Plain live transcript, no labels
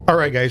All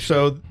right, guys.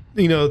 So,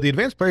 the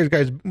Advanced Player's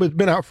Guide has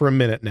been out for a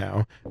minute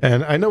now.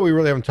 And I know we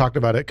really haven't talked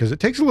about it because it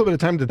takes a little bit of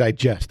time to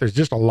digest. There's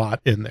just a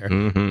lot in there.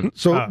 Mm-hmm.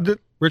 So,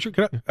 Richard,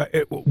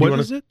 what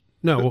is it?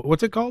 No,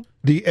 what's it called?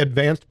 The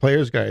Advanced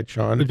Player's Guide,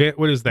 Sean.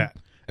 What is that?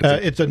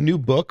 It's a new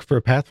book for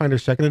Pathfinder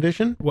 2nd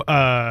Edition.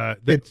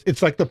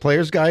 It's like the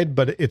Player's Guide,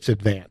 but it's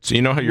advanced. So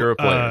you know how you're a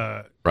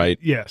player, right?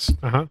 Yes.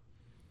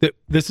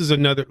 This is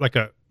another like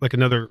a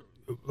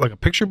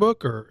picture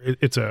book, or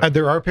it's a.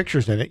 There are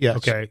pictures in it. Yes.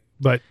 Okay,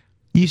 but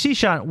you see,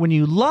 Sean, when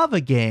you love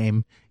a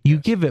game, you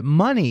give it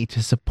money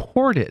to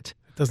support it.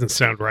 That doesn't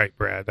sound right,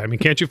 Brad. I mean,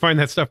 can't you find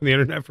that stuff on the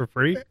internet for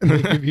free? And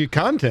they give you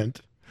content.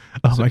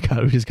 Oh my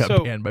God, we just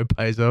got banned by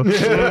Paizo.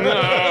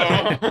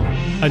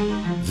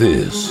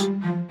 This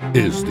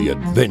is the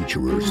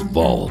Adventurer's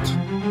Vault.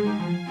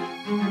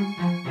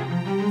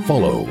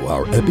 Follow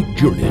our epic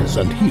journeys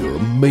and hear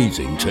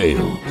amazing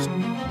tales.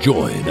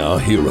 Join our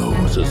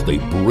heroes as they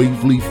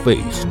bravely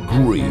face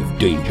grave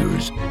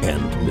dangers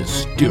and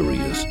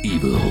mysterious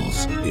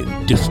evils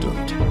in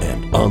distant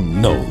and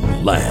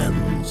unknown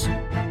lands.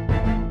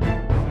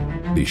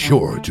 Be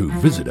sure to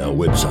visit our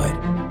website,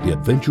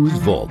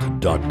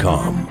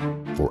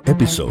 theadventurersvault.com, for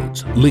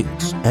episodes,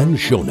 links, and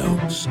show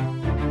notes.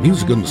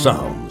 Music and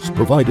sounds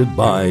provided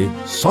by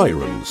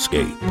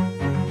Sirenscape.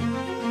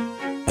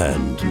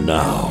 And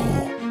now,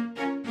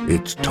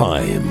 it's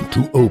time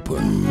to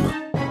open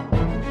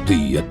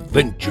the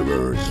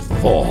Adventurer's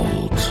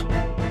Vault.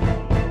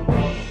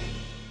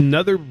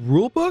 Another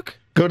rule book?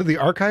 Go to the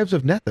archives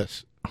of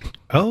Nethys.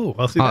 Oh,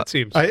 well, see, that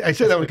seems. I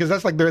say that one because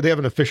that's like they have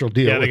an official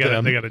deal. Yeah, they with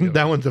them. they got to do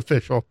that one's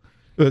official.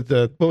 With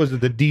what was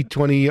it, the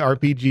D20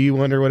 RPG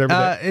one or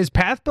whatever? Is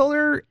Path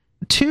Builder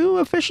 2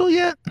 official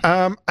yet?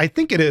 I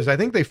think it is. I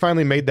think they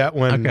finally made that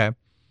one. Okay.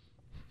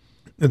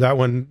 That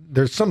one,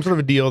 there's some sort of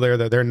a deal there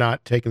that they're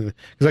not taking. Because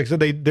like I said,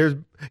 there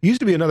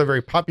used to be another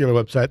very popular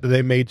website that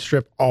they made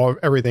strip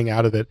everything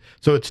out of it.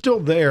 So it's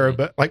still there,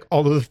 but like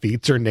all of the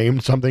feats are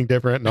named something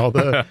different and all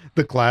the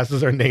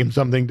classes are named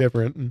something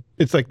different.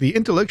 It's like the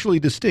intellectually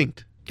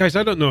distinct. Guys,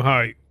 I don't know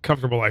how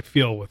comfortable I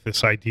feel with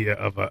this idea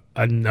of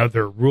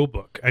another rule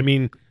book. I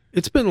mean,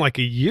 it's been like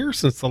a year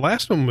since the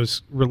last one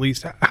was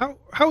released.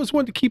 How is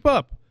one to keep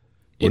up?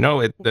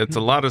 It's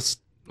a lot of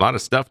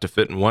stuff to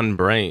fit in one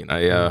brain.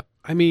 I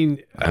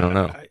don't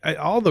know.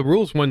 All the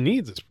rules one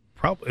needs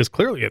is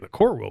clearly in the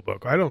core rule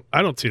book. I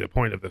don't see the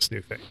point of this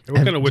new thing.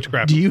 What kind of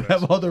witchcraft? Do you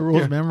have all the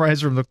rules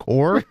memorized from the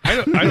core?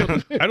 I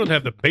don't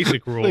have the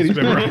basic rules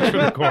memorized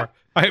from the core.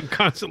 I am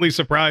constantly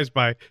surprised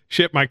by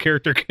shit my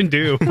character can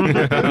do.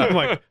 I'm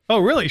like, oh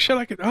really? Shit,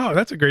 I can. Oh,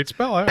 that's a great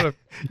spell. I ought to.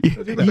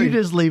 You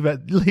just leave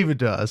it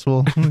to us.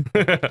 Well,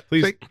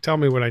 please tell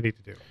me what I need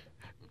to do.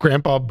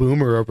 Grandpa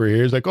Boomer over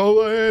here is like,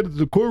 all I had is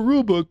the core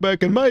rule book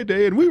back in my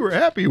day, and we were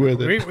happy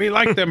with it. We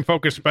liked them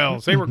focus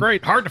spells. They were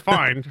great, hard to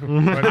find.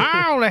 But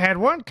I only had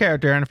one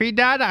character, and if he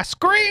died, I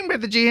screamed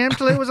at the GM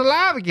till he was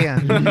alive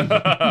again.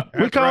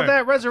 We called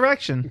that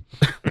resurrection.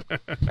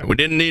 We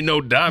didn't need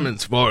no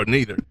diamonds for it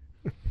neither.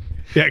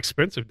 Yeah,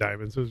 expensive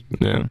diamonds.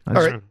 Yeah. All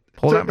right.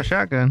 Pulled out my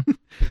shotgun.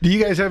 Do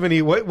you guys have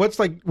any? What's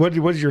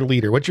your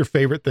leader? What's your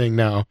favorite thing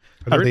now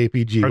of the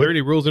APG? Are there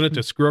any rules in it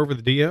to screw over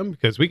the DM?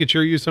 Because we could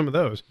sure use some of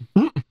those.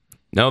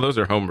 No, those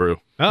are homebrew.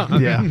 Oh,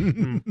 okay. Yeah.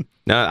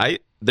 No,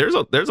 there's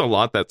a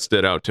lot that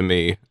stood out to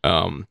me.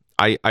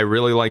 I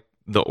really like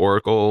the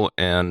Oracle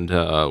and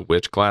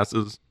Witch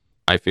classes.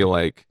 I feel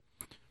like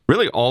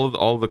really all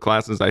of the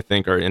classes I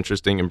think are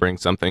interesting and bring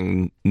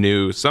something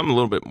new. Some a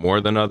little bit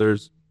more than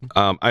others.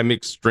 I'm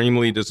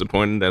extremely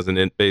disappointed as an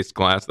int-based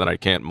class that I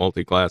can't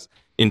multi-class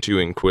into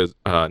into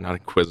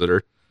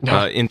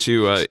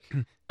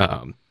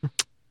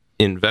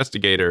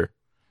Investigator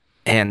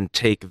and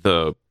take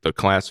the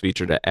class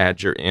feature to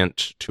add your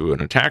int to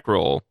an attack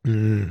roll.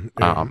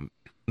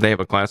 They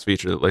have a class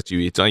feature that lets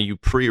you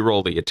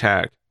pre-roll the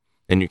attack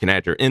and you can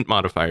add your int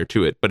modifier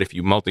to it. But if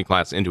you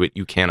multi-class into it,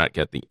 you cannot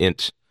get the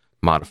int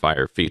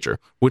modifier feature,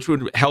 which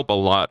would help a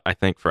lot, I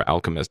think, for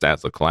Alchemist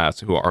as a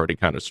class who already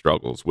kind of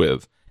struggles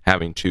with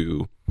having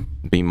to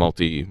be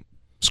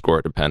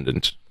multi-score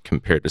dependent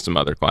compared to some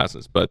other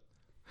classes. But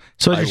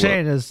so what you're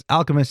saying is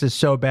Alchemist is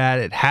so bad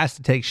it has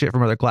to take shit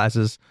from other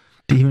classes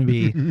to even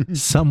be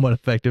somewhat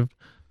effective.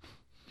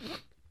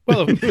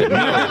 Well, oh dang!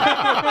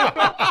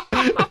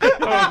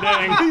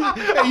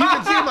 Hey, you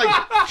can see him like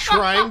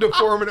trying to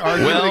form an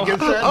argument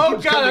against that. Oh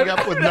Keeps God! coming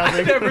up with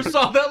nothing. I never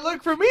saw that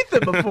look from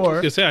Ethan before.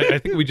 I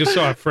think we just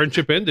saw a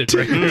friendship ended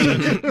right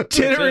here.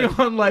 Tittering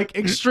on like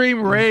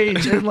extreme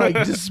rage and like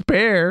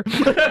despair.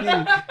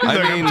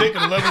 I'm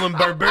taking level in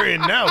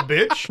barbarian now,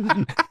 bitch.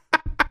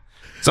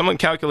 Someone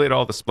calculate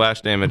all the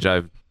splash damage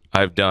I've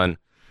done.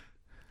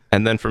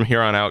 And then from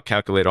here on out,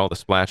 calculate all the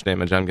splash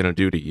damage I'm going to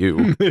do to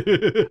you.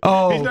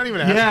 Oh, he's not even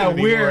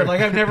asking weird. anymore.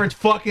 Like I've never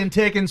fucking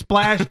taken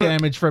splash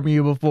damage from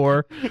you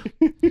before.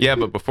 Yeah,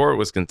 but before it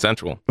was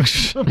consensual.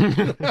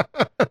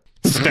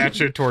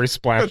 Statutory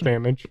splash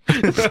damage.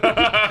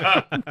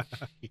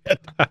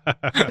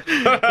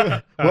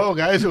 Well,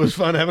 guys, it was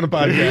fun having a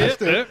podcast.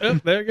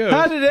 There it goes.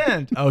 How did it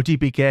end? Oh,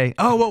 TPK.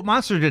 Oh, what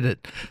monster did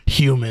it?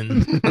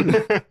 Humans.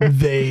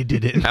 They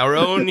did it. Our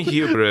own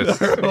hubris.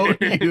 Oh,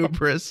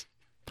 hubris.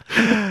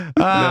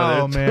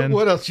 Oh, man.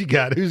 What else you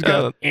got? Who's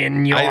got?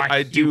 In your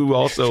I do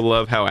also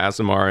love how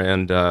Aasimar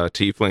and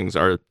Tieflings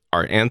are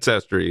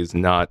ancestries,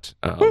 not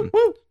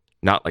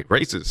not like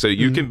races. So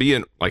you can be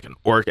an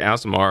orc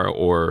Aasimar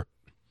or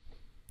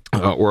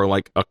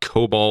like a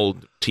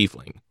kobold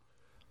Tiefling.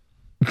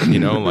 You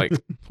know, like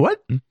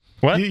What?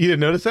 What? You didn't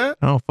notice that?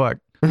 Oh, fuck.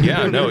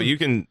 yeah, no, you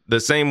can the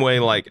same way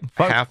like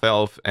half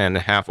elf and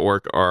half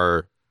orc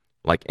are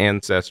like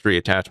ancestry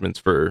attachments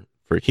for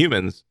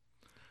humans.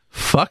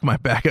 Fuck my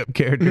backup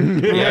character.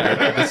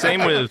 Yeah, the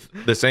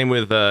same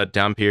with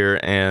Dampier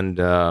and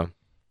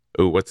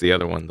what's the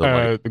other one?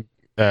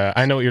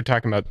 I know what you're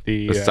talking about.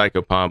 The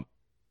psychopomp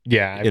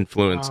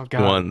influenced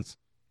God. ones.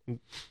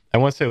 I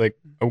want to say like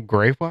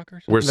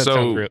Gravewalker. We're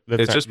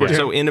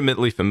so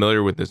intimately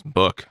familiar with this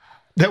book.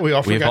 That we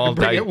all forgot to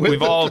bring it with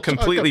we've us all to talk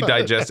completely about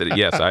it. digested it.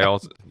 Yes,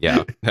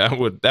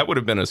 that would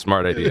have been a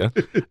smart idea.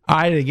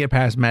 I didn't get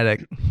past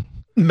medic.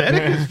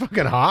 Medic is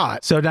fucking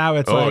hot. So now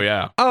it's Oh like,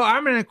 yeah. oh,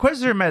 I'm an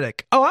Inquisitor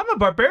medic. Oh, I'm a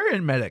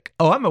Barbarian medic.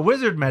 Oh, I'm a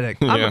Wizard medic.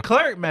 I'm Yeah. a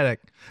Cleric medic.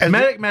 As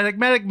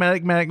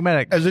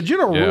Medic. As a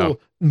general Yeah.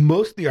 rule,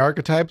 most of the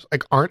archetypes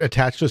like aren't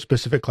attached to a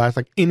specific class.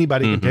 Like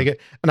anybody can take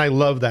it, and I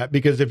love that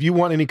because if you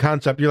want any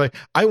concept, you're like,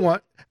 I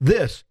want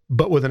this,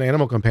 but with an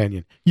animal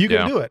companion. You can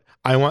Yeah. do it.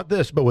 I want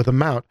this, but with a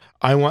mount.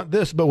 I want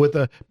this, but with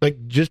a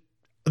just.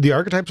 The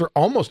archetypes are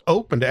almost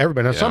open to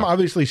everybody. Now, some Yeah.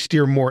 obviously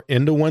steer more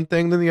into one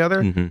thing than the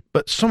other, Mhm.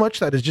 but so much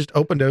that is just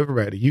open to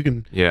everybody. You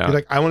can, Yeah. you're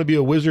like, I want to be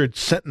a wizard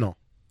sentinel.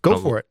 Go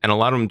for it. And a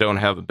lot of them don't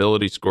have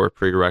ability score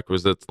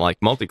prerequisites like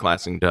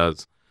multiclassing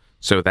does.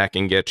 So that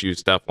can get you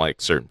stuff like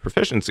certain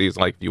proficiencies.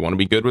 Like if you want to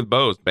be good with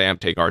bows, bam,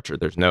 take archer.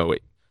 There's no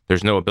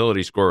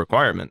ability score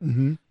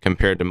requirement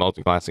compared to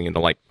multiclassing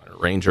into like a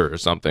ranger or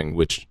something,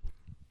 which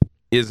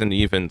isn't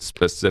even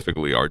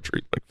specifically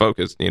archery like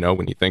focused,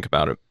 when you think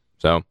about it.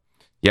 So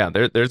yeah,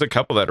 there's a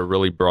couple that are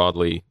really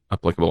broadly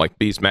applicable, like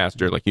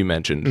Beastmaster, like you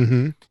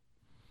mentioned.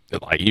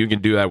 Like you can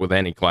do that with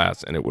any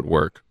class and it would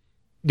work.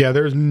 Yeah,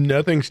 there's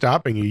nothing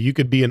stopping you. You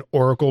could be an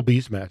Oracle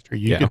Beastmaster.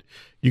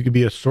 You could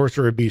be a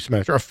Sorcerer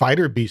Beastmaster, a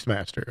Fighter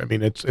Beastmaster. I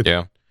mean, it's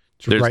There's-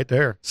 right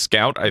there.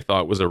 Scout, I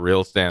thought, was a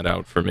real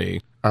standout for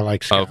me. I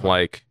like Scout. Of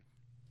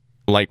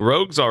like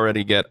rogues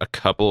already get a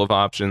couple of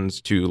options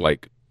to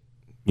like,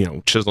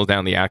 chisel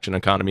down the action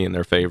economy in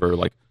their favor,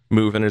 like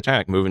move and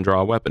attack, move and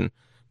draw a weapon.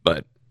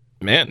 But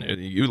man,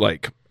 you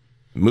like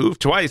move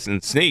twice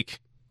and sneak.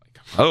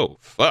 Like, oh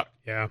fuck.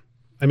 Yeah.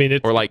 I mean,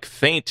 it's Or like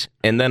feint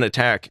and then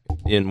attack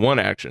in one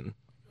action.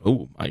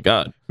 Oh my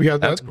god. Yeah,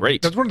 that's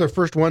great. That's one of the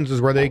first ones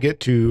is where they get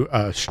to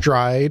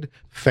stride,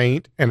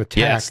 feint, and attack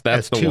Yes,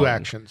 that's as the two one.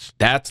 actions.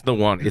 That's the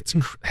one.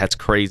 That's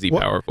crazy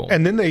Well, powerful.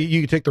 And then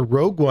you take the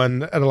rogue one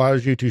that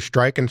allows you to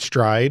strike and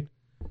stride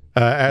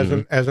as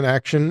an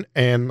action,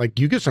 and like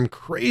you get some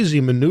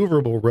crazy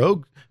maneuverable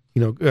rogue.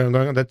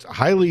 That's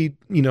highly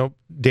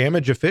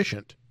damage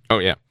efficient. Oh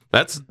yeah,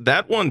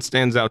 that one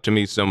stands out to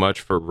me so much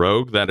for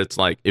rogue that it's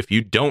like if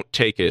you don't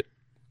take it,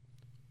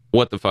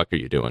 what the fuck are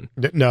you doing?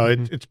 No,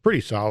 it's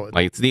pretty solid.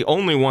 Like it's the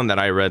only one that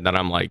I read that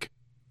I'm like,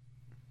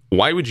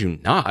 why would you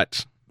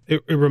not?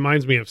 it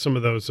reminds me of some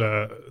of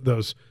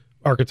those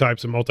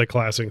archetypes and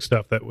multi-classing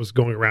stuff that was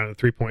going around in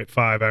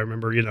 3.5. I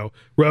remember,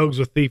 rogues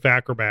with thief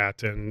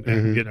acrobat and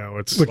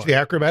it's Which like, the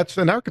acrobat's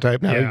an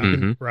archetype now. yeah, You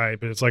can- right.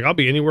 But it's like I'll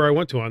be anywhere I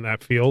want to on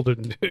that field,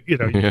 and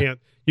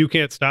you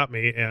can't stop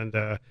me. And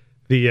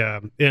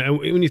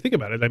when you think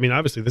about it, I mean,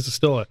 obviously this is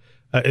still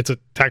it's a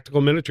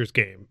tactical miniatures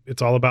game.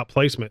 It's all about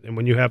placement, and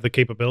when you have the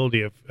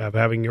capability of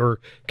having your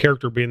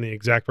character be in the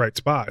exact right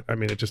spot, I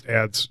mean, it just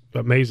adds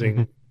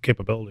amazing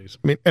capabilities.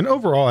 I mean, and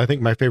overall, I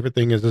think my favorite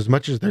thing is as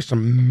much as there's some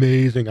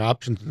amazing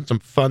options and some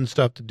fun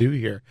stuff to do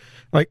here,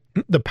 like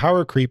the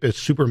power creep is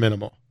super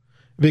minimal.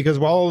 Because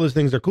while all those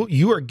things are cool,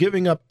 you are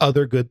giving up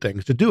other good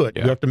things to do it.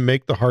 Yeah. You have to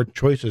make the hard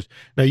choices.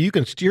 Now, you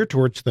can steer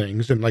towards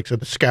things, and like I said,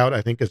 the Scout,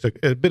 I think, is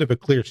a bit of a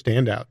clear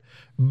standout.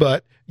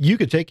 But you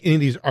could take any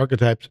of these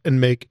archetypes and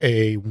make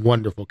a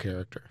wonderful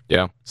character.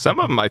 Yeah, some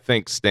of them I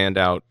think stand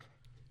out,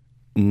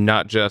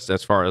 not just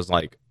as far as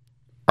like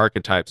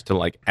archetypes to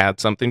like add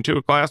something to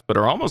a class, but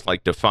are almost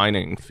like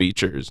defining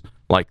features,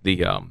 like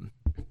the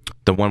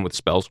one with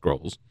spell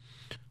scrolls,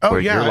 Oh, where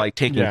yeah. you're like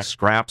taking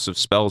scraps of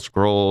spell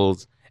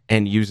scrolls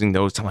and using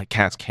those to like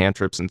cast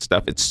cantrips and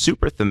stuff. It's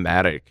super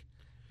thematic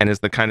and is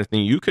the kind of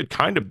thing you could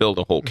kind of build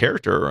a whole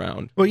character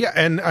around. Well, yeah,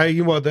 and I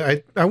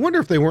wonder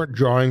if they weren't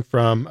drawing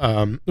from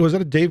was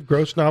that a Dave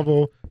Gross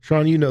novel?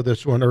 Sean, you know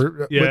this one,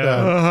 or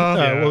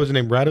Yeah. what was his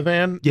name?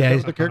 Radovan? Yeah, That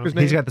was the character's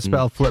name. He's got the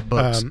spell flip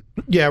books.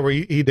 Where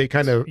they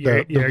kind of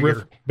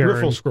the Baron.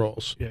 riffle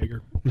scrolls. Yeah,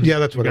 you're Yeah,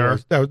 that's what it Gar.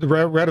 was. That was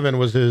Radovan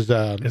was his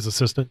his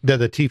assistant. the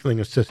tiefling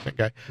assistant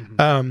guy.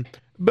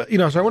 But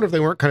so I wonder if they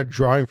weren't kind of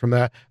drawing from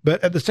that.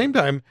 But at the same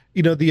time,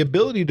 the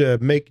ability to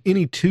make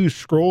any 2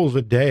 scrolls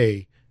a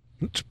day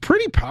it's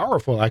pretty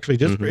powerful, actually,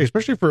 just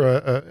especially for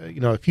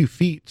a few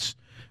feats.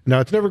 Now,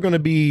 it's never going to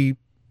be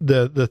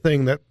the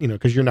thing that,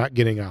 because you're not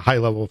getting a high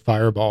level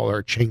fireball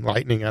or chain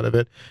lightning out of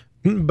it,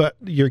 but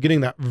you're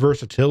getting that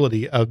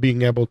versatility of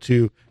being able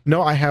to,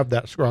 no, I have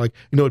that scroll. Like,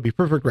 it'd be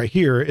perfect right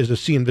here is a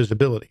see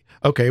invisibility.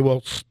 Okay,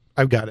 well,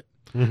 I've got it.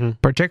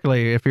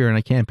 Particularly if you're in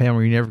a campaign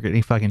where you never get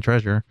any fucking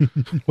treasure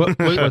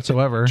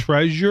whatsoever.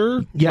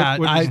 Treasure? Yeah,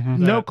 What is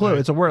no that? clue.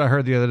 It's a word I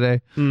heard the other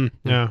day.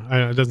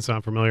 It doesn't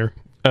sound familiar.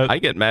 I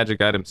get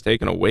magic items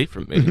taken away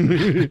from me.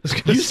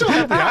 You still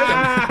have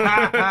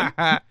the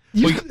item.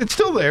 It's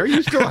still there.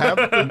 You still have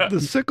the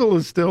sickle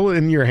is still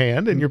in your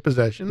hand, in your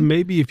possession.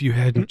 Maybe if you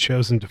hadn't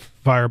chosen to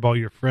fireball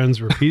your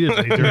friends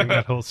repeatedly during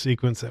that whole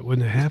sequence, that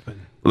wouldn't have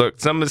happened.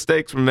 Look, some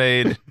mistakes were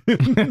made.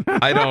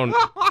 I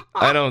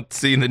don't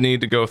see the need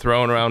to go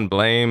throwing around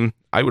blame.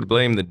 I would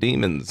blame the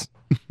demons.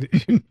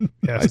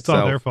 Yes, it's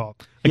all their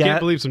fault. I can't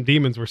believe some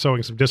demons were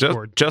sowing some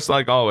discord. Just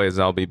like always,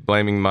 I'll be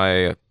blaming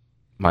my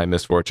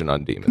misfortune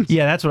on demons.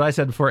 Yeah, that's what I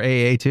said before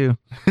AA too.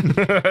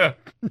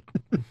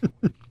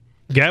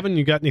 Gavin,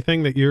 you got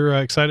anything that you're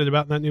excited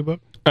about in that new book?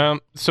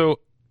 So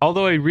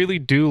although I really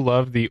do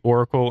love the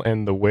Oracle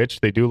and the Witch,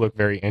 they do look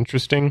very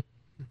interesting.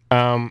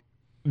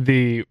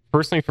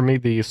 Personally for me,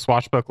 the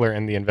Swashbuckler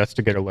and the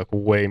Investigator look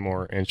way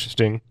more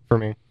interesting for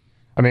me.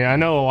 I mean, I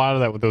know a lot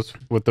of that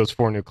with those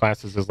 4 new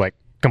classes is like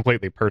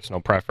completely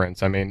personal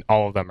preference. I mean,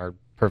 all of them are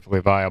perfectly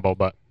viable,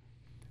 but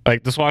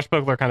like the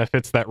Swashbuckler kind of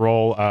fits that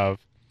role of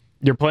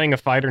you're playing a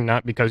fighter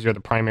not because you're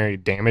the primary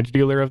damage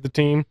dealer of the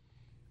team,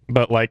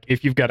 but like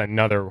if you've got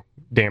another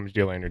damage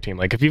dealer in your team,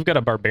 like if you've got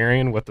a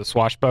barbarian with the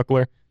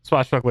Swashbuckler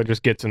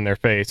just gets in their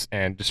face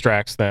and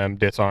distracts them,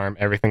 disarm,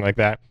 everything like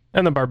that,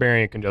 and the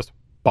barbarian can just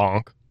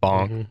bonk,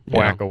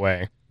 whack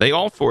away. They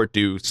all 4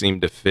 do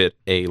seem to fit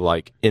a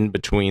like in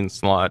between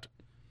slot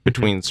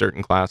between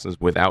certain classes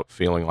without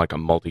feeling like a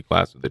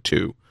multi-class of the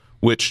two,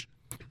 which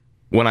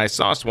when I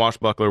saw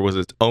Swashbuckler was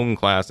its own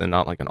class and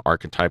not like an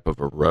archetype of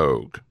a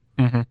rogue,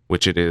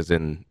 which it is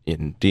in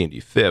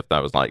D&D 5th, I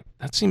was like,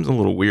 that seems a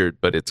little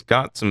weird, but it's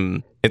got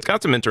some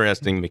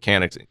interesting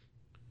mechanics,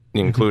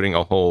 including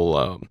a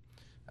whole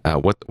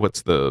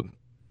what's the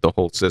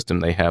whole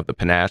system they have, the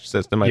panache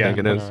system, I think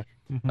it is.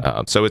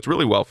 So it's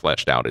really well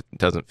fleshed out. It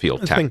doesn't feel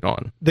tacked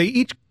on. They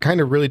each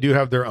kind of really do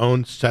have their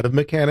own set of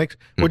mechanics,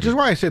 which is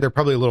why I say they're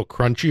probably a little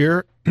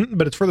crunchier,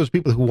 but it's for those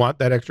people who want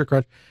that extra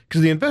crunch.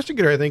 Because the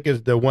Investigator, I think,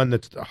 is the one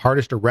that's the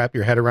hardest to wrap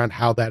your head around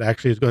how that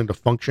actually is going to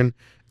function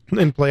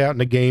and play out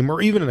in a game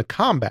or even in a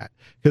combat,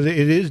 because it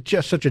is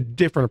just such a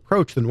different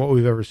approach than what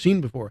we've ever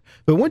seen before.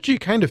 But once you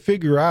kind of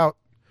figure out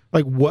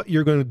like what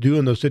you're going to do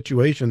in those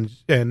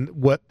situations and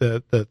what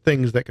the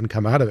things that can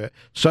come out of it,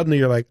 suddenly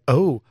you're like,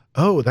 oh,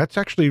 that's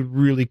actually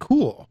really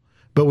cool.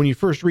 But when you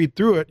first read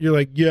through it, you're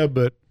like, yeah,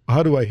 but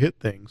how do I hit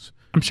things?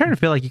 I'm starting to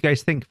feel like you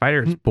guys think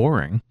fighter is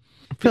boring.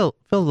 I feel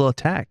a little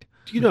attacked.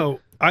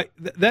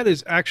 That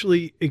is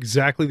actually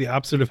exactly the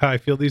opposite of how I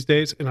feel these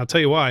days, and I'll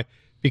tell you why.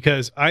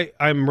 Because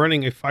I'm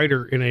running a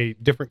fighter in a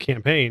different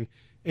campaign,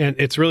 and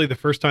it's really the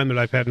first time that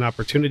I've had an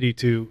opportunity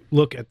to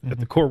look at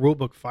the core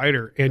rulebook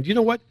fighter. And you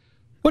know what?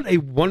 What a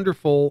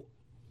wonderful,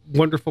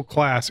 wonderful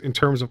class in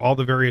terms of all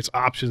the various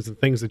options and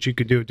things that you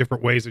could do,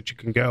 different ways that you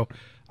can go.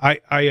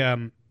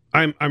 I'm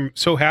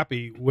so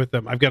happy with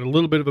them. I've got a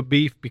little bit of a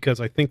beef because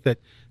I think that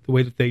the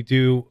way that they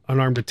do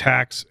unarmed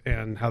attacks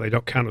and how they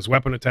don't count as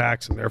weapon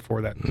attacks, and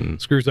therefore that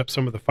screws up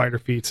some of the fighter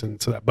feats,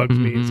 and so that bugs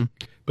me.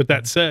 But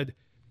that said,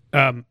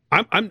 I'm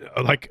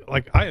like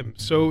I am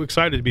so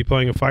excited to be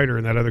playing a fighter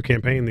in that other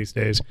campaign these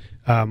days.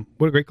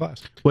 What a great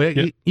class! Well,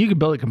 you can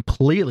build it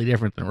completely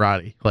different than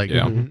Roddy. Like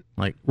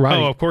Roddy.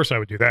 Oh, of course I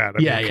would do that. I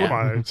mean, come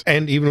on.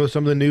 And even with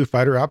some of the new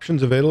fighter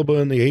options available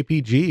in the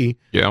APG,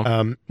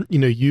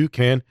 you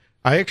can.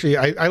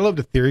 I love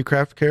the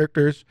theorycraft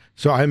characters,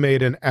 so I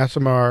made an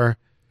Aasimar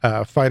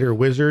fighter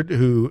wizard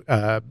who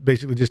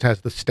basically just has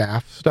the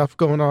staff stuff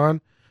going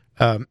on.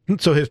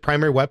 So his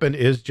primary weapon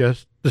is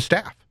just the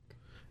staff.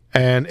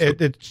 And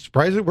it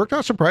worked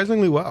out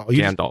surprisingly well.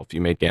 Gandalf.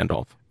 You made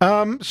Gandalf.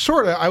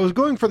 Sort of. I was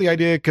going for the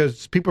idea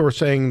because people were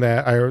saying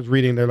that I was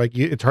reading, they're like,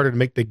 it's harder to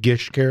make the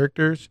Gish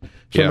characters.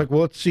 So I'm like,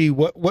 well, let's see,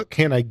 what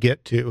can I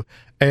get to?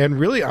 And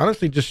really,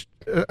 honestly, just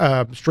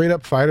straight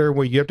up fighter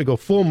where you have to go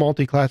full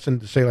multi-class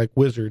and to say like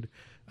wizard.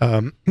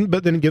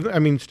 But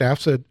then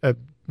staff's a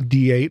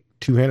D8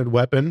 two-handed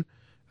weapon.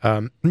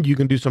 You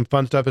can do some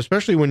fun stuff,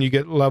 especially when you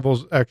get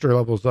extra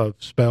levels of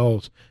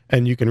spells,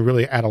 and you can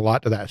really add a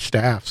lot to that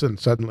staff. And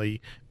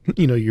suddenly,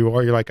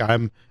 you're like,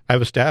 I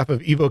have a staff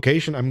of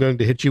evocation. I'm going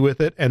to hit you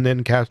with it, and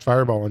then cast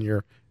fireball on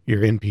your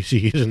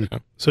NPCs.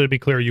 And so to be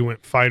clear, you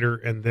went fighter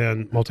and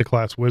then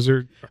multi-class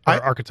wizard,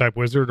 or archetype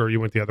wizard, or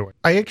you went the other way?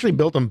 I actually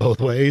built them both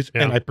ways,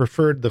 and I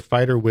preferred the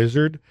fighter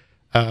wizard.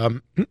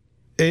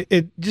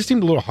 It just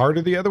seemed a little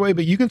harder the other way,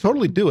 but you can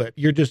totally do it.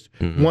 You're just,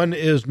 one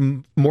is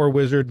more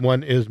wizard,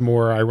 one is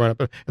more I run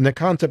up. And the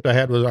concept I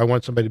had was I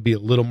want somebody to be a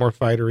little more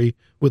fightery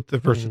with the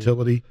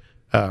versatility.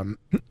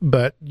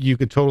 But you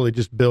could totally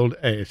just build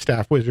a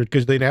staff wizard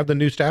because they have the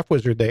new staff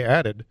wizard they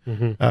added,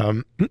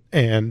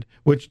 and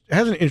which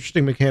has an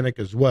interesting mechanic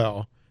as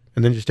well.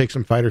 And then just take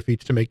some fighter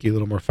feats to make you a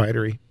little more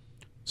fightery.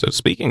 So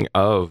speaking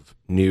of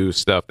new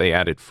stuff they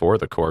added for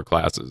the core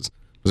classes,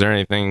 was there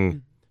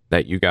anything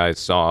that you guys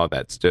saw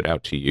that stood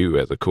out to you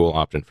as a cool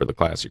option for the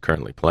class you're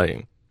currently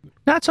playing?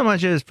 Not so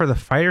much as for the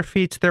fighter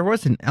feats. There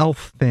was an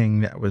elf thing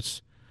that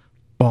was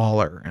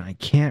baller, and I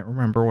can't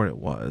remember what it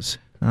was.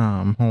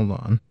 Hold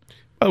on.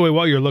 By the way,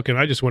 while you're looking,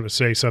 I just want to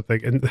say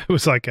something. And it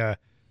was like, I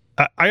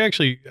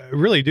actually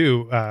really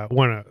do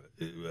want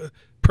to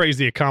praise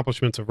the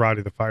accomplishments of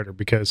Roddy the Fighter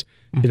because,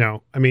 you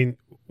know, I mean,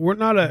 we're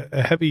not a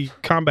heavy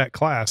combat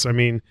class. I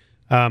mean,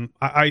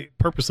 I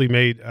purposely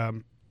made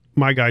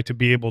my guy to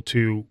be able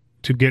to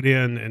get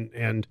in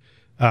and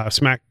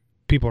smack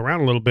people around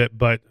a little bit,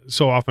 but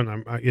so often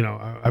I'm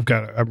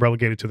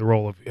relegated to the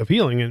role of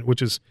healing, and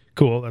which is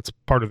cool. That's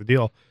part of the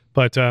deal.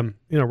 But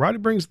Roddy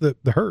brings the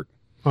hurt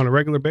on a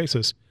regular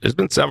basis. There's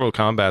been several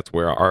combats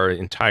where our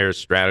entire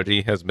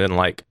strategy has been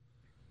like,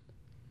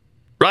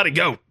 Roddy,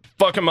 go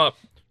fuck him up.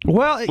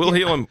 Well, We'll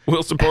heal him.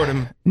 We'll support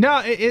him.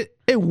 No,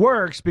 it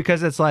works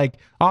because it's like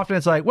often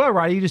it's like, well,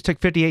 Roddy, you just took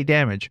 58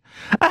 damage,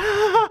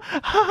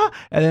 and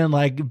then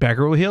like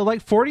Becker will heal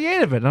like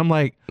 48 of it, and I'm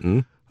like,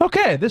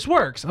 okay, this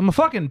works. I'm a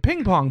fucking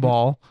ping pong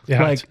ball,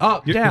 like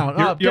up,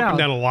 down, up, you're down, up and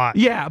down a lot.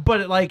 Yeah,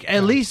 but like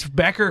at least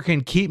Becker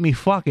can keep me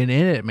fucking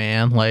in it,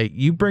 man. Like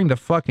you bring the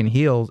fucking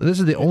heals. This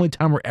is the only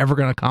time we're ever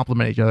gonna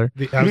compliment each other.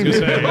 I was gonna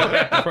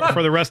say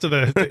for the rest of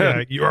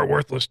the you are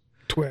worthless.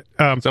 Twit.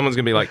 Someone's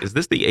gonna be like, "Is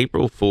this the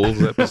April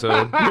Fool's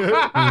episode?"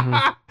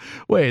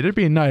 Wait, they're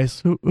being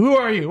nice. Who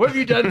are you? What have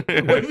you done?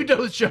 What have you done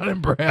with Sean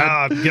and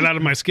Brad? Get out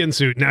of my skin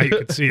suit. Now you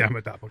can see I'm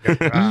a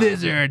doppelganger.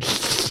 Lizard.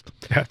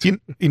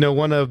 You know,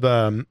 one of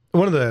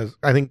the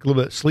I think a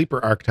little bit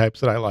sleeper archetypes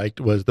that I liked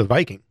was the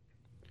Viking.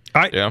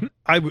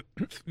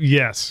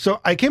 Yes.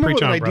 So I came up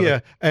with an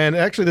idea, and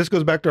actually this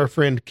goes back to our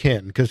friend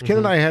Ken, because Ken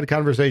and I had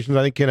conversations.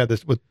 I think Ken had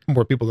this with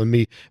more people than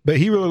me, but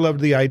he really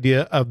loved the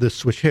idea of the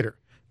switch hitter.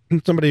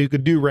 Somebody who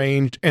could do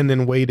ranged and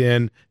then wade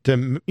in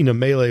to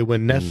melee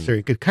when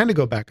necessary, could kind of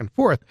go back and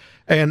forth.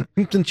 And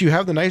since you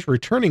have the nice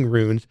returning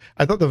runes,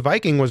 I thought the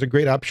Viking was a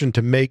great option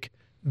to make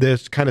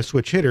this kind of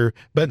switch hitter,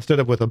 but instead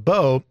of with a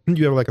bow,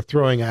 you have like a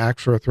throwing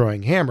axe or a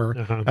throwing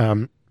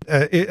hammer.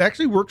 It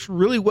actually works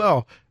really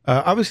well.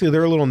 Obviously,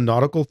 they're a little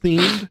nautical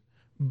themed,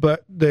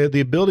 but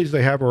the abilities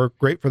they have are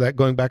great for that,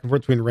 going back and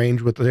forth between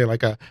range with, say,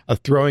 like a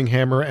throwing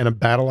hammer and a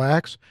battle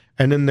axe.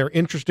 And then their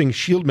interesting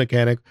shield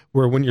mechanic,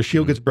 where when your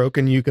shield gets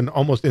broken, you can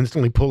almost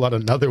instantly pull out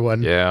another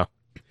one. Yeah.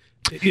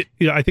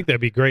 I think that'd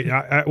be great.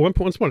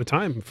 Once upon a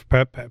time,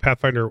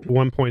 Pathfinder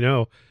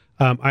 1.0,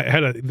 I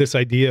had this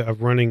idea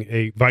of running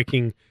a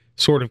Viking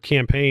sort of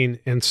campaign,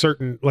 and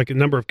certain, like a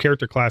number of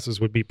character classes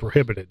would be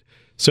prohibited.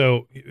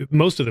 So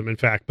most of them, in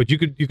fact, but you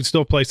could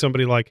still play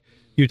somebody like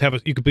you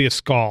could be a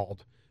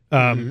Skald.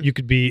 You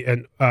could be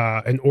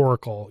an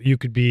oracle. You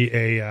could be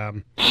a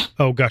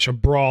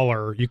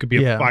brawler. You could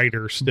be a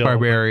fighter still.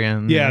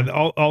 Barbarian. Yeah,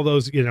 all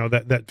those,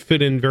 that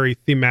fit in very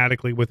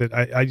thematically with it.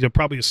 I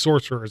probably a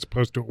sorcerer as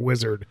opposed to a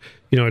wizard.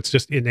 It's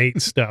just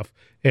innate stuff.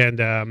 And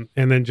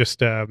then just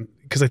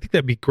because I think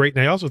that'd be great.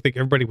 And I also think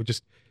everybody would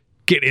just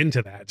get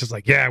into that. Just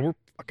like, yeah, we're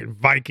fucking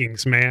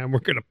Vikings, man. We're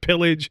gonna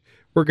pillage.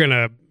 We're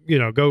gonna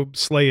go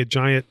slay a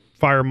giant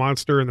fire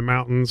monster in the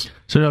mountains.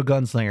 So no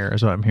gunslinger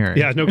is what I'm hearing.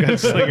 Yeah, no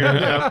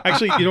gunslinger.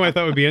 Actually, what I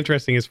thought would be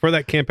interesting is for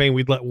that campaign,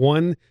 we'd let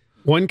one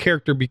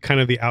character be kind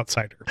of the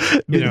outsider.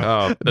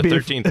 The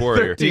 13th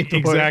warrior.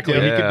 Exactly.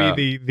 Yeah.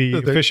 He could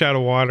be the fish out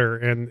of water,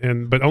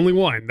 but only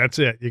one. That's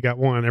it. You got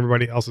one.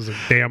 Everybody else is a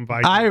damn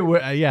Viking.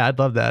 I'd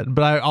love that.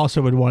 But I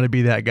also would want to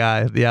be that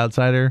guy, the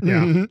outsider.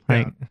 Yeah.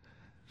 Like,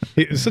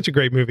 it's such a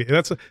great movie.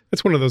 That's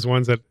one of those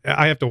ones that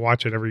I have to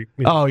watch it every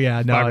 5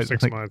 or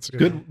 6 months.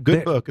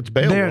 Good book. It's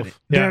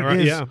Beowulf. There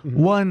is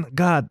one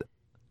God,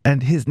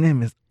 and his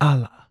name is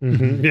Allah.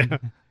 Mm-hmm. Yeah.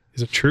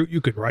 Is it true you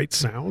could write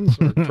sounds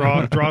or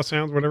draw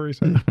sounds, whatever you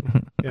said?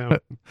 Yeah.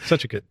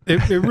 Such a good.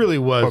 It really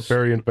was.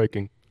 Barbarian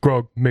Viking.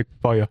 Grog, make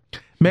fire.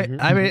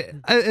 I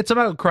mean, it's a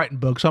Michael Crichton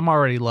book, so I'm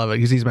already love it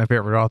because he's my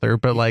favorite author.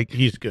 But like,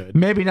 he's good.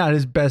 Maybe not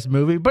his best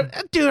movie,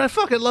 but dude, I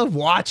fucking love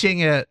watching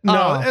it.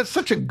 No, it's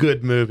such a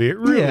good movie. It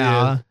really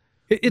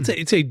is.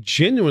 It's a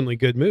genuinely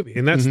good movie,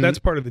 and that's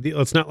part of the deal.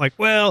 It's not like,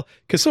 well,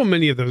 because so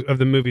many of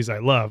the movies I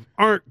love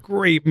aren't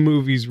great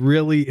movies.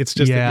 Really, it's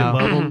just that you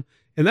love them.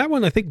 And that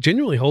one, I think,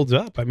 genuinely holds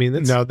up. I mean,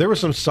 there was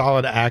some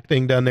solid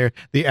acting done there.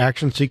 The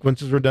action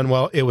sequences were done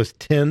well. It was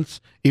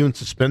tense, even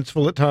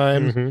suspenseful at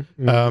times.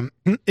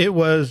 It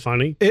was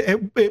funny.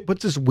 It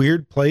puts this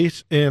weird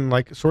place in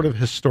like sort of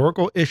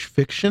historical-ish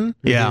fiction.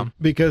 Yeah.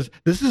 Because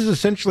this is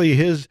essentially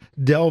his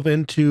delve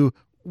into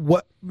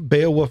what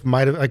Beowulf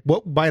might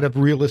have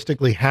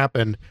realistically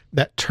happened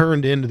that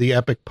turned into the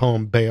epic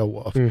poem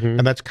Beowulf. And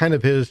that's kind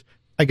of his,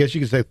 I guess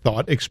you could say,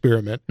 thought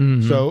experiment.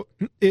 So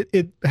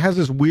it has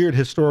this weird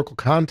historical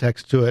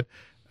context to it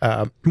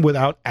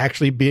without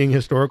actually being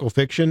historical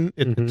fiction.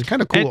 It's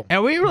kind of cool.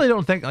 And we really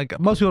don't think, like,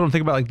 most people don't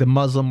think about like the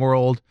Muslim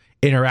world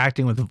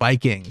interacting with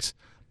Vikings.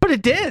 But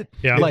it did.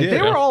 Yeah. Like, It did,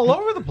 they were yeah. all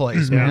over the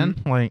place, man.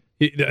 Like,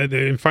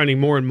 And finding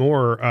more and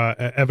more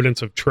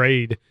evidence of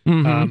trade,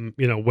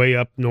 way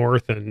up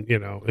north and,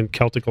 in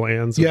Celtic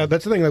lands. Yeah,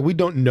 that's the thing. Like, we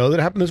don't know that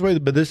it happened this way,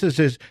 but this is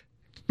his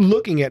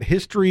looking at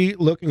history,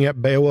 looking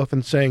at Beowulf,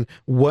 and saying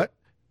what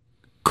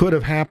could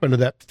have happened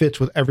that fits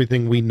with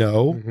everything we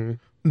know.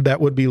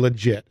 That would be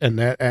legit,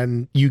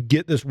 and you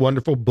get this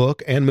wonderful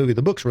book and movie.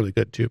 The book's really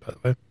good too, by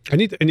the way.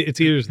 and it's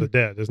Eaters of the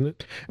Dead, isn't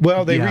it?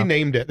 Well, they Yeah.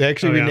 renamed it. They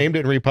actually Oh, yeah. renamed it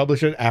and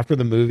republished it after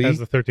the movie. As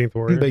the 13th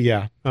Warrior. But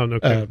yeah, Oh, no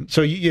kidding.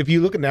 so if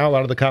you look at now, a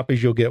lot of the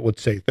copies you'll get would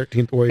say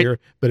 13th Warrior,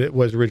 but it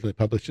was originally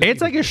published. as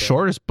it's like Eaters his of the Dead.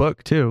 shortest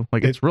book, too.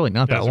 Like, it's really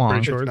not Yeah, that it's pretty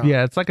long. short. It's not.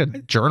 Yeah, it's like a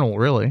journal,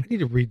 really. I need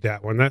to read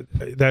that one.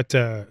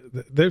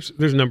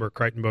 There's a number of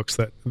Crichton books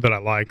that I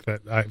like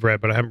that I've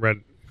read, but I haven't read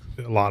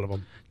a lot of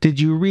them. Did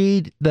you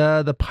read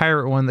the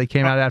pirate one that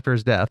came out after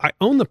his death? I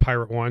own the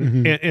pirate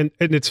one, and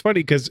it's funny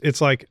because it's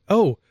like,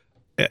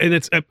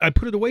 and I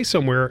put it away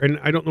somewhere, and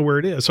I don't know where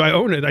it is. So I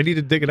own it. I need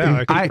to dig it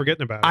out. I keep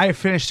forgetting about it. I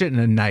finished it in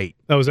a night.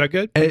 Oh, is that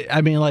good? I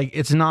mean, like,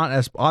 it's not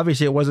as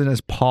obviously it wasn't as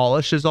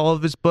polished as all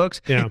of his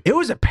books. Yeah. It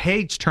was a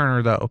page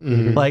turner though.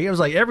 Like, it was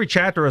like every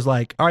chapter was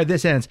like, all right,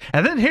 this ends,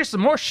 and then here's some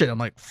more shit. I'm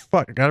like,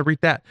 fuck, I gotta read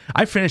that.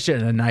 I finished it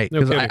in a night No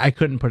because kidding. I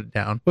couldn't put it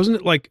down. Wasn't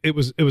it like it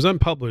was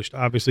unpublished,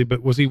 obviously,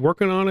 but was he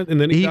working on it and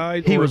then he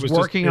died? He or was it was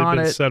working just, on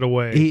been it. set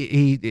away.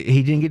 He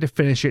didn't get to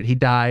finish it. He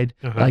died.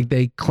 Like,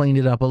 they cleaned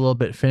it up a little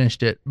bit,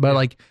 finished it, but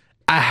like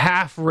a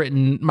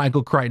half-written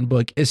Michael Crichton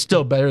book is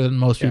still better than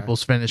most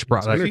people's finished It's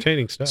product.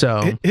 entertaining stuff.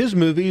 So His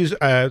movies,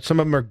 some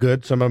of them are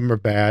good, some of them are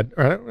bad.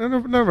 None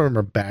of them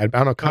are bad. I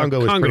don't know. Congo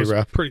is pretty Congo's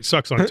rough. Pretty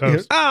sucks on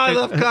toast. I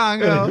love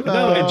Congo.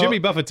 No, and Jimmy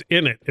Buffett's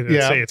in it, and they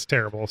Yeah. say it's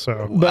terrible.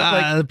 So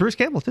Bruce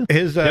Campbell too.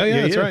 His, yeah, he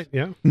that's is. right.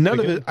 Yeah, None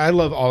of it. I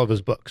love all of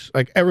his books.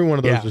 Like every one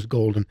of those Yeah. is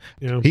golden.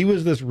 Yeah. He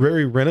was this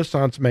very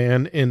Renaissance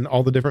man in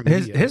all the different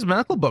media. His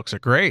medical books are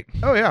great.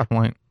 Oh yeah,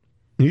 Like,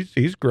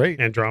 he's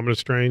great. Andromeda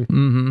Strain.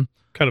 mm-hmm.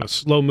 Kind of a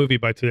slow movie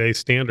by today's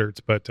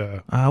standards, but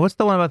What's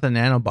the one about the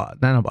nanobot?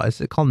 Nanobot,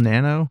 is it called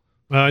Nano?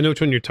 I know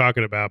which one you're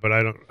talking about. But I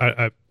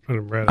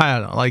haven't read it. I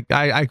don't know. Like,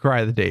 I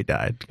cried the day he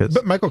died because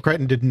But Michael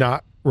Crichton did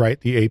not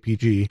write the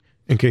APG.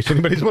 In case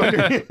anybody's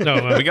wondering.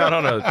 No, We got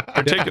on a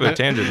particular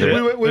tangent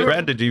there. We-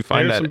 Brad, did you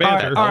find There's that, some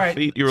banter. that elf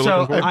feat you were so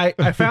looking for?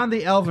 I found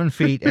the elven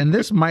feat, and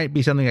this might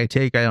be something I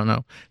take. I don't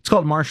know. It's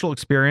called Martial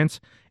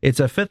Experience. It's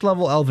a 5th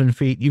level elven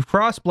feat. You've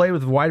crossblade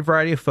with a wide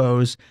variety of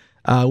foes,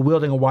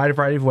 wielding a wide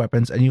variety of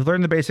weapons, and you've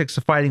learned the basics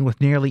of fighting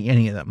with nearly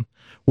any of them.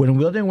 When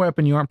wielding a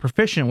weapon you aren't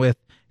proficient with,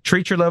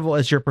 treat your level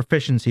as your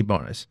proficiency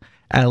bonus.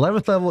 At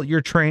 11th level,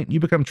 you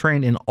become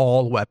trained in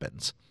all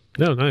weapons.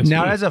 no, nice.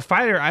 Now, as a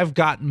fighter, I've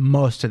got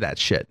most of that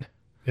shit,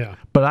 yeah,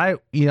 but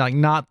like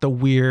not the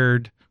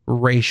weird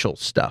racial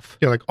stuff.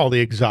 Yeah, like all the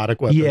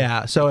exotic weapons.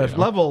 Yeah. So if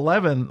level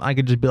 11, I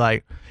could just be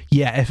like,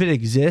 yeah, if it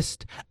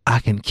exists, I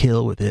can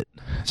kill with it.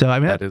 So I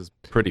mean, That is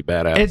pretty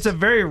badass. it's a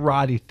very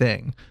Roddy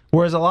thing.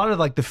 Whereas a lot of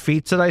like the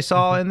feats that I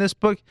saw in this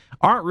book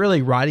aren't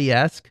really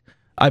Roddy-esque.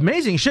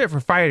 Amazing shit for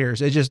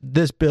fighters. It's just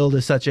this build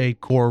is such a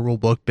core rule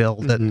book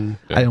build that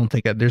I don't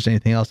think that there's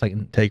anything else I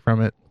can take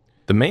from it.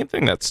 The main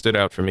thing that stood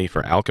out for me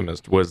for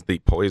Alchemist was the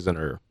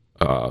poisoner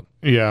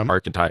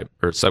archetype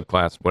or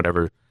subclass,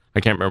 whatever. I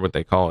can't remember what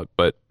they call it,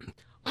 but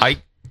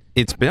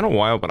it's been a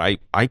while, but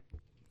I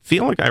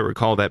feel like I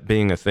recall that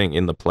being a thing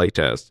in the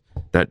playtest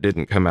that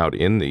didn't come out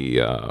in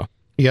the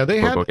Yeah, they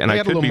had, book, and they I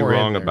had a could little be more in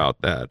wrong there.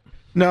 about that.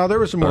 No, there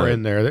was some more But-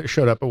 in there that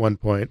showed up at one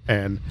point,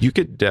 and You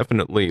could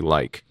definitely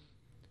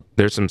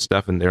there's some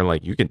stuff in there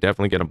you could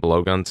definitely get a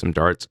blowgun, some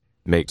darts,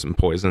 make some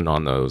poison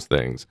on those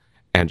things,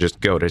 and just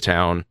go to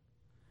town,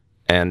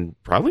 and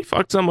probably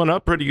fuck someone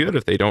up pretty good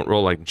if they don't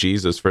roll like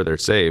Jesus for their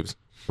saves.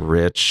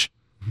 Rich.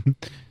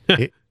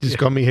 just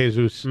call me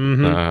Jesus.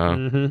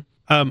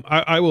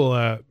 I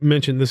will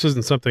mention this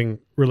isn't something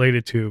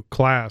related to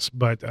class,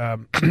 but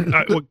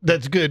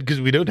That's good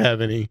because we don't have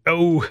any.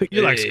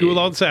 you like school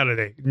on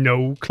Saturday?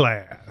 No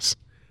class.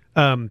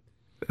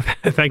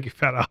 Thank you,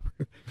 Fat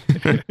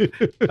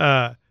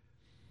Albert.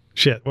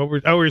 Shit. What were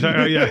we were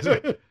talking? Oh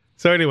yeah.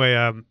 So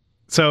anyway,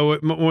 so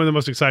one of the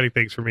most exciting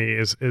things for me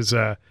is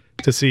to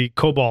see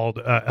Kobold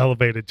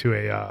elevated to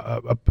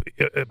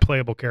a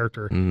playable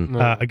character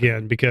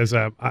again, because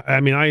I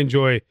mean I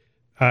enjoy.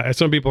 As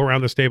some people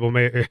around this table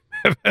may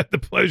have had the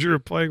pleasure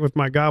of playing with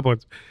my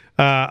goblins.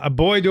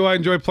 Boy, do I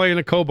enjoy playing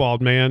a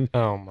kobold, man.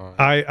 Oh my!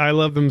 I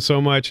love them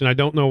so much, and I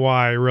don't know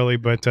why, really,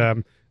 but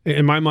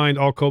in my mind,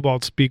 all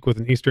kobolds speak with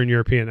an Eastern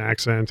European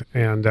accent,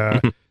 and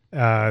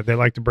they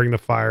like to bring the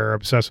fire,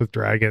 obsessed with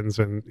dragons,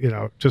 and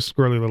just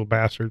squirrely little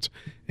bastards.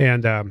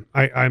 And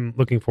I'm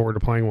looking forward to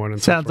playing one.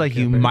 Sounds like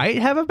you might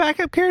have a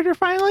backup character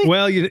finally.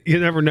 Well, you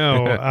never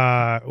know.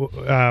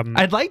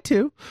 I'd like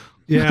to.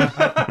 Yeah,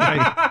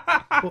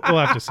 we'll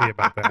have to see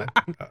about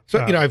that. So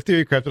I've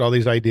theory crafted all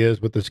these ideas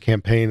with this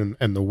campaign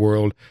and the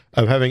world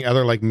of having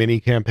other like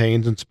mini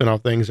campaigns and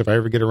spin-off things if I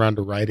ever get around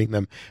to writing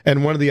them.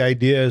 And one of the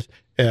ideas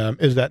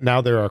is that now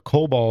there are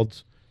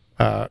kobolds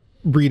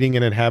breeding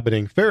and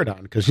inhabiting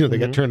Faradon because they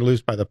get turned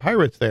loose by the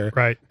pirates there.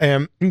 Right.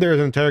 And there's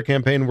an entire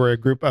campaign where a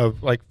group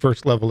of like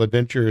first level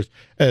adventurers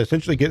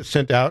essentially get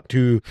sent out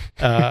to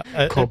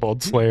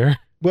Kobold Slayer.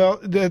 well,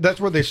 that's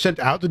what they're sent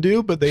out to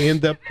do, but they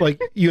end up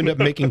you end up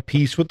making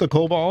peace with the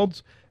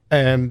kobolds,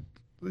 and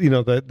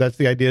that's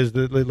the idea is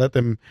that they let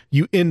them.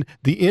 The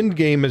end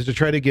game is to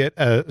try to get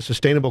a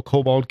sustainable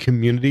kobold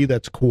community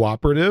that's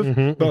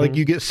cooperative, but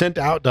you get sent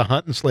out to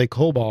hunt and slay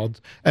kobolds,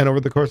 and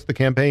over the course of the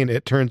campaign,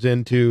 it turns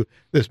into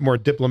this more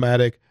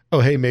diplomatic. Oh,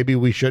 hey, maybe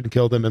we shouldn't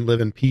kill them and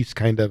live in peace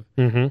kind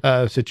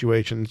of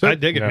situation. So, I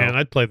dig it, man.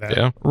 I'd play that.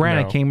 Yeah. Ran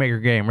a No. Kingmaker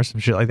game or some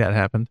shit like that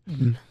happened.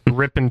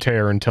 Rip and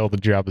tear until the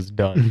job is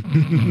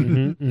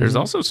done. There's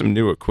also some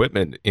new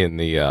equipment in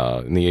the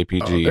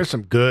APG. there's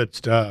some good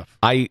stuff.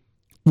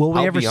 Will we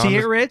I'll ever be see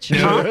it, honest- Rich?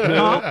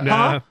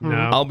 Huh? No.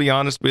 I'll be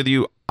honest with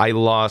you. I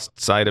lost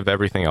sight of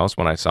everything else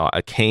when I saw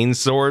a cane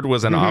sword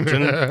was an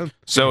option.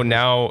 So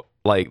now,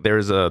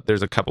 there's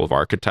a couple of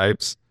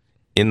archetypes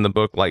in the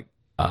book,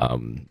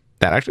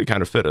 that actually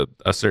kind of fit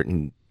a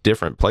certain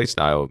different play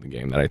style of the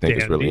game that I think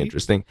is really Dandy?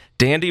 interesting.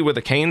 Dandy with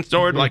a cane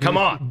sword, come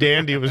on!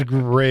 Dandy was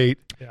great.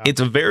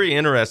 It's a very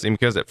interesting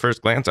because at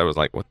first glance I was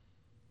like, "What?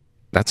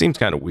 That seems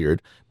kind of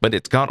weird." But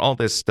it's got all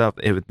this stuff.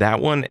 That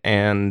one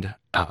and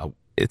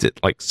is it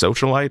like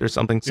Socialite or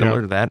something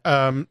similar to that?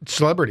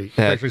 Celebrity. It's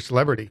That- actually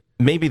Celebrity.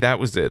 Maybe that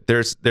was it.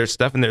 There's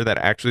stuff in there that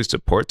actually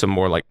supports a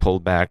more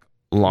pulled back,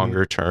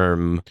 longer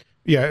term.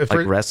 Yeah,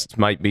 Rests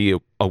might be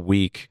a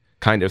week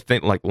kind of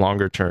thing,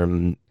 longer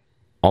term,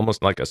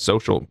 almost like a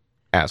social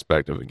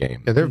aspect of a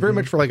game. they're very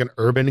much for an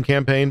urban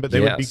campaign, but they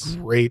would be Yes.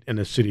 great in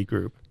a city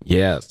group.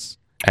 Yes.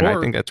 And I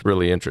Or- think that's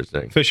really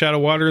interesting. Fish out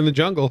of water in the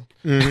jungle.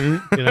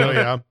 Mm-hmm.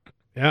 Yeah.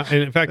 Yeah,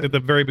 and in fact, at the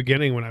very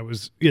beginning, when I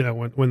was,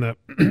 when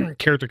the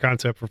character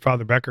concept for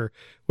Father Becker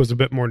was a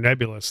bit more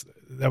nebulous,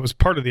 that was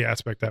part of the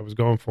aspect I was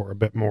going for a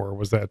bit more.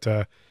 Was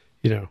that,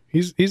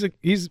 he's he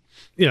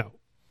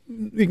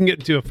can get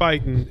into a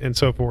fight and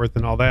so forth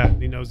and all that,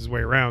 and he knows his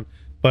way around,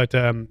 but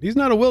he's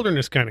not a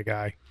wilderness kind of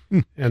guy.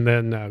 And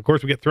then, of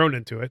course, we get thrown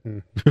into it,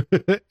 and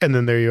And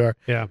then there you are.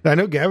 yeah, I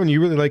know, Gavin, you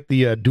really like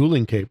the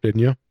dueling cape, didn't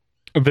you?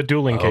 The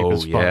dueling cape Oh,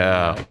 is fun.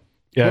 yeah.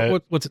 Yeah.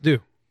 what's it do?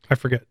 I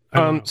forget. I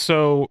don't know.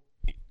 So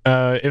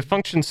it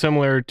functions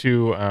similar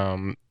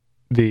to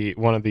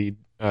one of the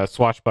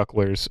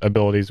swashbuckler's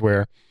abilities,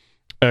 where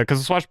because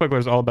the swashbuckler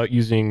is all about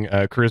using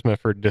charisma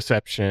for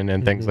deception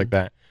and things like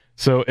that.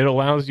 So it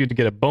allows you to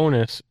get a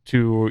bonus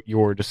to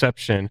your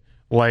deception,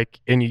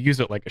 and you use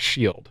it like a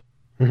shield.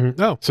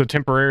 Oh, So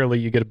temporarily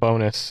you get a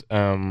bonus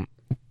to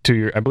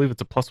your, I believe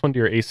it's a +1 to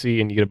your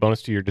AC, and you get a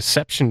bonus to your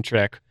deception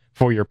check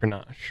for your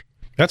panache.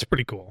 that's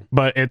pretty cool.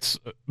 But it's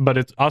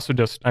also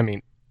just,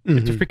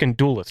 it's a freaking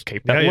duelist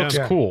cape. That Yeah, looks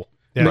yeah. cool.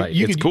 Yeah. Right.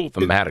 You It's could- cool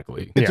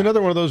thematically. It's Yeah.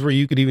 another one of those where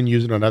you could even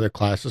use it on other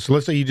classes. So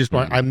let's say you just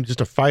want, I'm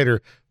just a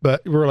fighter,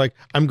 but we're like,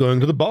 I'm going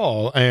to the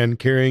ball, and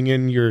carrying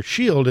in your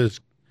shield is,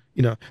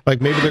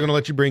 maybe they're going to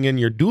let you bring in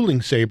your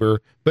dueling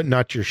saber, but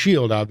not your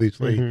shield,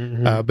 obviously.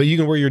 But you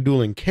can wear your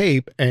dueling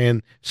cape,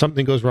 and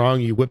something goes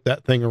wrong, you whip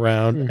that thing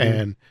around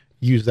and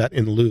use that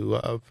in lieu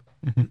of.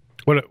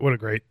 What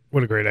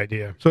a great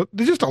idea. So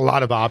there's just a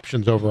lot of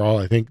options overall.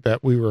 I think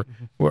that we're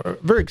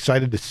very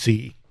excited to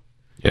see.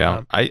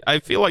 Yeah. I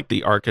feel like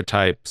the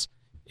archetypes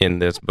in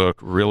this book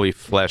really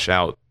flesh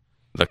out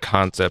the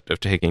concept of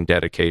taking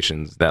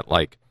dedications that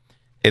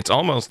it's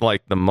almost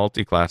like the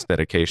multi-class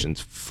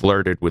dedications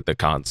flirted with the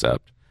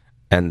concept,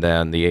 and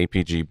then the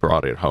APG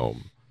brought it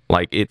home.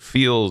 It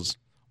feels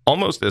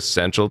almost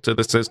essential to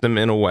the system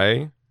in a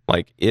way.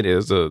 It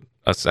is a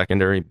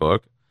secondary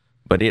book,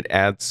 but it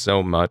adds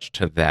so much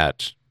to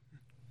that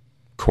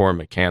core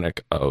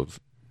mechanic of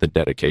the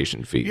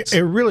dedication feats.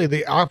 It really,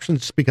 the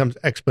options becomes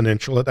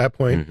exponential at that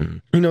point.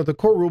 The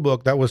core rule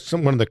book, that was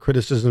one of the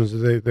criticisms.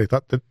 They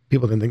thought that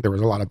people didn't think there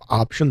was a lot of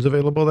options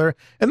available there.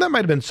 And that might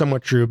have been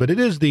somewhat true, but it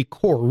is the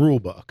core rule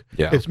book.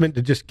 Yeah. It's meant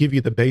to just give you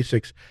the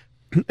basics.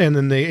 And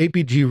then the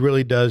APG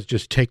really does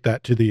just take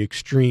that to the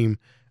extreme.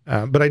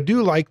 But I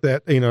do like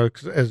that,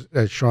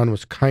 as Sean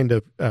was kind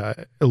of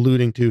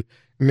alluding to,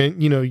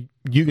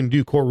 you can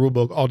do core rule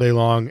book all day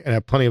long and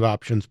have plenty of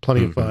options,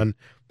 plenty of fun.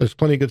 There's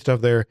plenty of good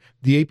stuff there.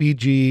 The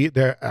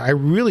APG, I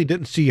really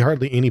didn't see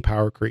hardly any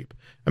power creep.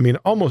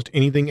 Almost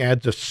anything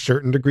adds a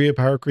certain degree of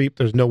power creep.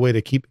 There's no way to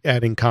keep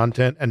adding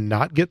content and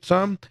not get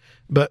some.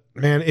 But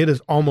man, it is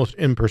almost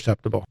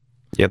imperceptible.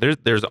 Yeah,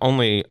 there's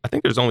only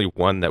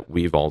one that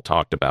we've all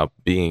talked about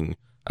being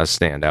a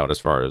standout as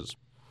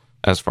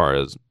far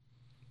as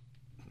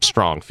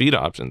strong feat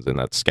options, and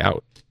that's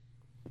Scout.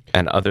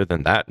 And other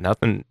than that,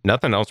 nothing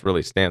else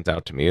really stands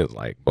out to me as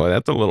boy,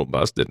 that's a little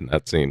busted, and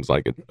that seems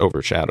like it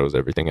overshadows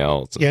everything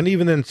else. Yeah, and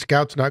even then,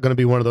 Scout's not going to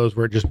be one of those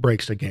where it just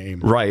breaks a game.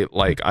 Right,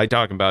 I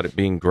talk about it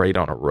being great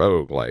on a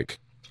rogue,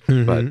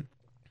 but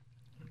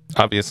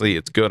obviously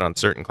it's good on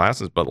certain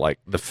classes, but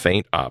the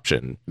feint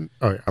option,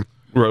 Oh yeah.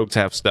 rogues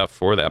have stuff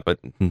for that, but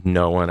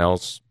no one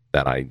else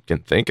that I can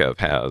think of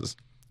has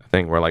a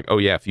thing where oh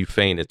yeah, if you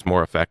feint, it's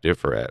more effective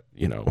for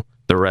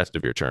the rest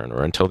of your turn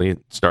or until the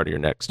start of your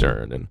next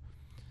turn and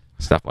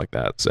stuff like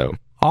that. So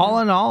all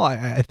in all,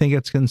 I think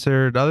it's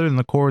considered, other than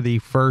the core, the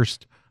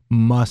first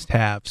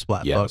must-have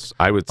Splat book. Yes,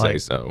 I would say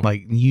so.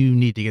 Like, you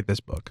need to get this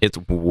book. It's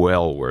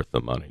well worth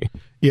the money.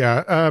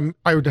 Yeah,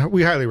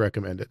 we highly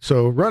recommend it.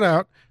 So run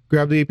out,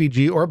 grab the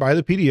APG, or buy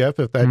the PDF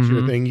if that's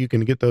your thing. You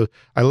can get those.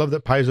 I love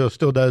that Paizo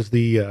still does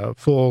the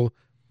full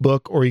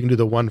book, or you can do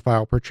the one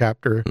file per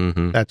chapter.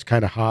 That's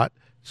kind of hot.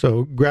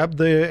 So grab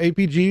the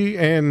APG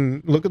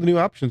and look at the new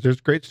options. There's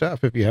great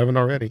stuff if you haven't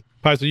already.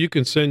 Paizo, you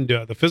can send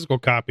the physical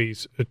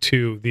copies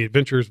to the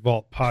Adventures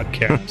Vault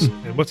podcast.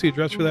 And what's the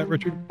address for that,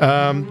 Richard?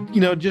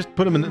 Just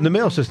put them in the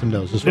mail system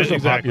knows. It's so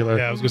Exactly. popular.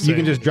 Yeah, I was gonna you say.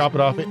 can just drop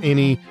it off at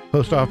any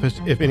post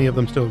office if any of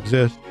them still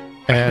exist.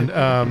 And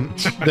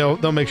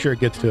they'll make sure it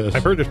gets to us.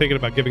 I've heard they're thinking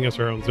about giving us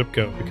our own zip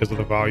code because of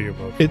the volume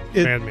of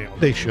fan mail.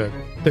 They should.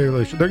 They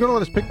really should. They're going to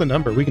let us pick the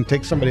number. We can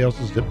take somebody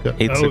else's zip code.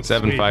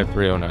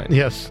 8675309.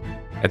 Yes.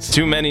 It's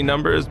too many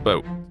numbers,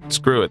 but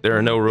screw it. There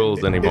are no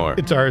rules anymore.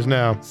 It's ours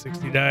now.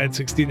 69,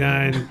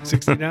 69,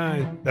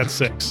 69. That's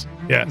 6.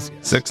 Yes.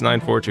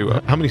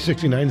 69420. How many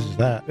 69s is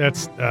that?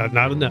 That's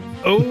not enough.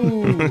 Oh.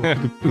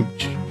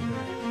 Ooch.